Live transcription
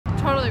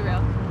totally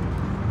real.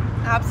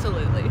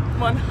 Absolutely.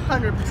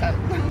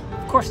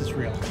 100%. Of course it's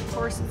real. Of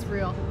course it's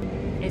real.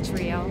 It's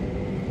real.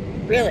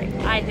 Really?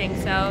 I think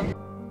so.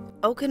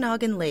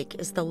 Okanagan Lake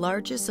is the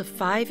largest of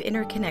 5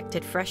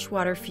 interconnected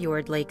freshwater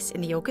fjord lakes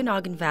in the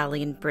Okanagan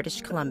Valley in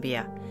British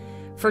Columbia.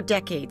 For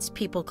decades,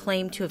 people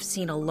claim to have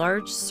seen a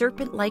large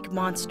serpent-like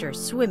monster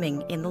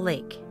swimming in the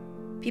lake.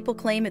 People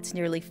claim it's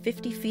nearly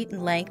 50 feet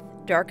in length,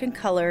 dark in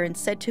color, and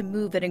said to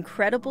move at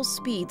incredible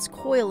speeds,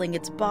 coiling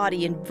its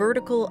body in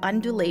vertical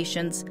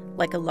undulations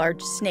like a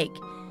large snake.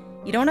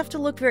 You don't have to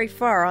look very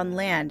far on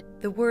land.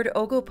 The word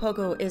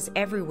Ogopogo is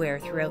everywhere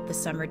throughout the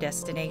summer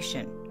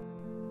destination.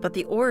 But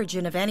the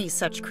origin of any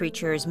such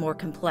creature is more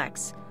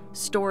complex.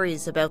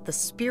 Stories about the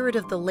spirit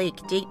of the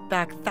lake date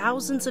back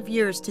thousands of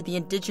years to the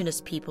Indigenous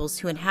peoples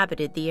who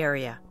inhabited the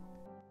area.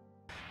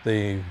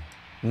 They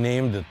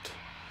named it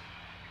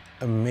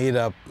a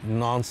made-up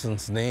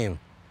nonsense name,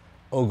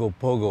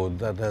 Ogopogo,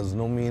 that has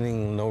no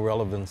meaning, no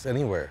relevance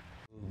anywhere.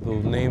 The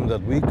name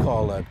that we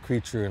call that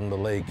creature in the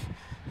lake,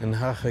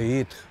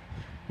 inhabited,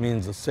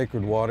 means a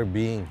sacred water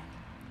being.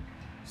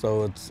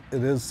 So it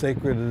is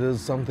sacred, it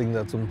is something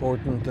that's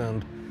important,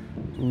 and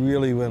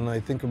really when I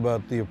think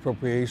about the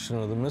appropriation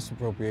or the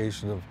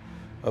misappropriation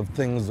of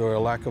things, or a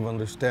lack of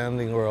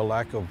understanding or a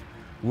lack of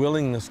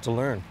willingness to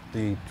learn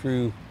the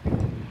true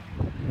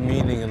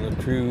meaning and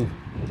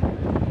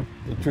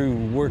the true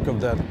work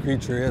of that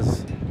creature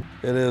is.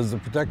 It is the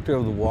protector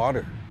of the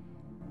water.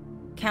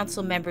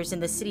 Council members in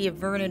the city of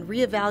Vernon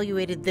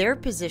reevaluated their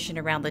position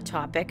around the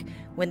topic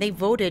when they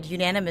voted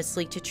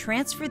unanimously to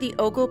transfer the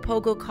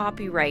Ogopogo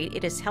copyright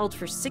it has held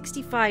for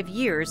 65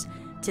 years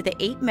to the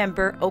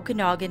 8-member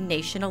Okanagan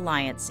Nation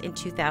Alliance in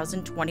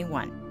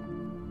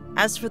 2021.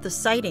 As for the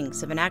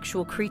sightings of an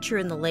actual creature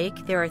in the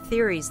lake, there are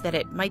theories that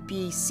it might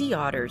be sea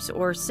otters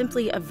or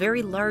simply a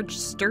very large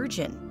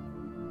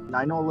sturgeon.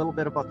 I know a little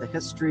bit about the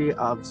history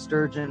of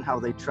sturgeon, how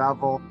they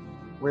travel,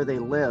 where they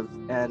live,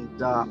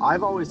 and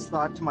I've always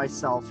thought to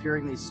myself,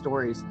 hearing these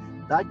stories,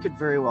 that could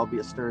very well be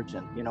a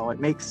sturgeon. You know, it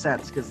makes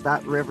sense because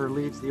that river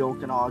leaves the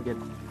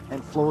Okanagan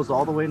and flows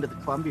all the way into the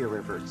Columbia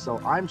River. So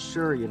I'm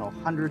sure, you know,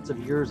 hundreds of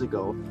years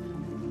ago,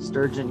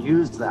 sturgeon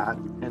used that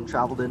and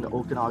traveled into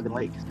Okanagan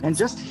Lake. And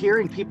just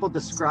hearing people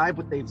describe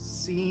what they've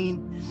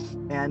seen,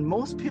 and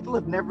most people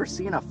have never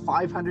seen a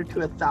 500 to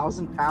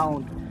 1,000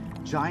 pound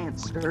giant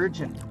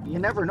sturgeon. You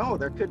never know,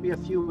 there could be a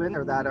few in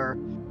there that are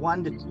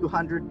 1 to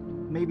 200,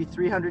 maybe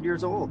 300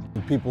 years old.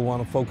 People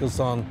want to focus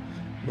on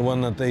the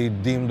one that they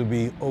deem to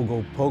be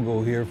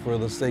Ogopogo here for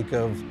the sake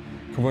of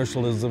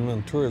commercialism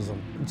and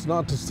tourism. It's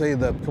not to say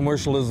that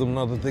commercialism and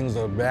other things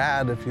are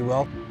bad, if you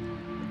will.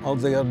 All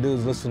they got to do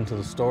is listen to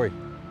the story.